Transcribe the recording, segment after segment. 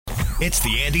It's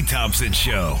the Andy Thompson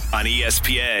Show on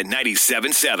ESPN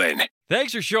 97.7.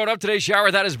 Thanks for showing up today's shower.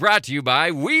 That is brought to you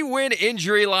by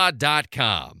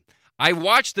WeWinInjuryLaw.com. I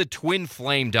watched the Twin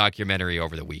Flame documentary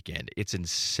over the weekend. It's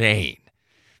insane.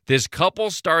 This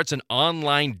couple starts an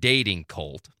online dating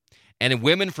cult, and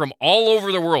women from all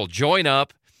over the world join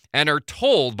up and are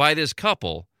told by this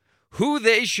couple who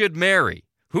they should marry,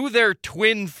 who their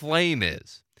twin flame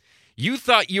is. You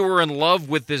thought you were in love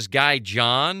with this guy,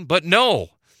 John, but no.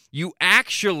 You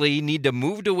actually need to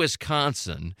move to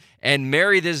Wisconsin and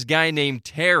marry this guy named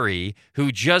Terry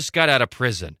who just got out of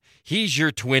prison. He's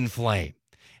your twin flame.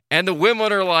 And the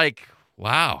women are like,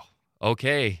 wow,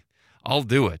 okay, I'll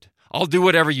do it. I'll do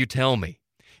whatever you tell me.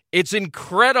 It's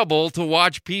incredible to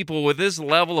watch people with this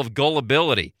level of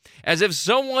gullibility, as if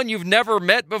someone you've never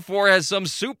met before has some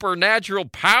supernatural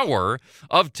power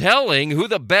of telling who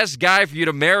the best guy for you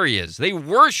to marry is. They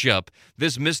worship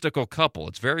this mystical couple.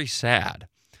 It's very sad.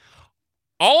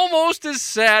 Almost as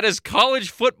sad as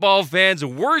college football fans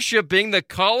worshiping the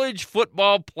College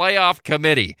Football Playoff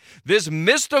Committee. This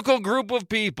mystical group of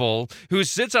people who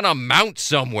sits on a mount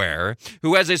somewhere,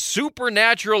 who has a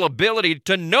supernatural ability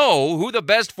to know who the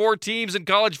best 4 teams in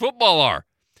college football are.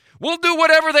 We'll do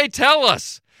whatever they tell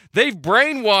us. They've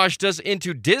brainwashed us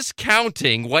into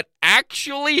discounting what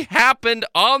actually happened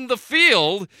on the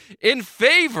field in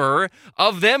favor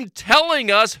of them telling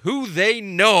us who they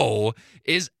know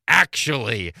is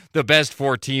actually the best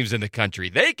 4 teams in the country.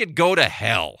 They could go to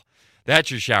hell.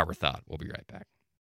 That's your shower thought. We'll be right back.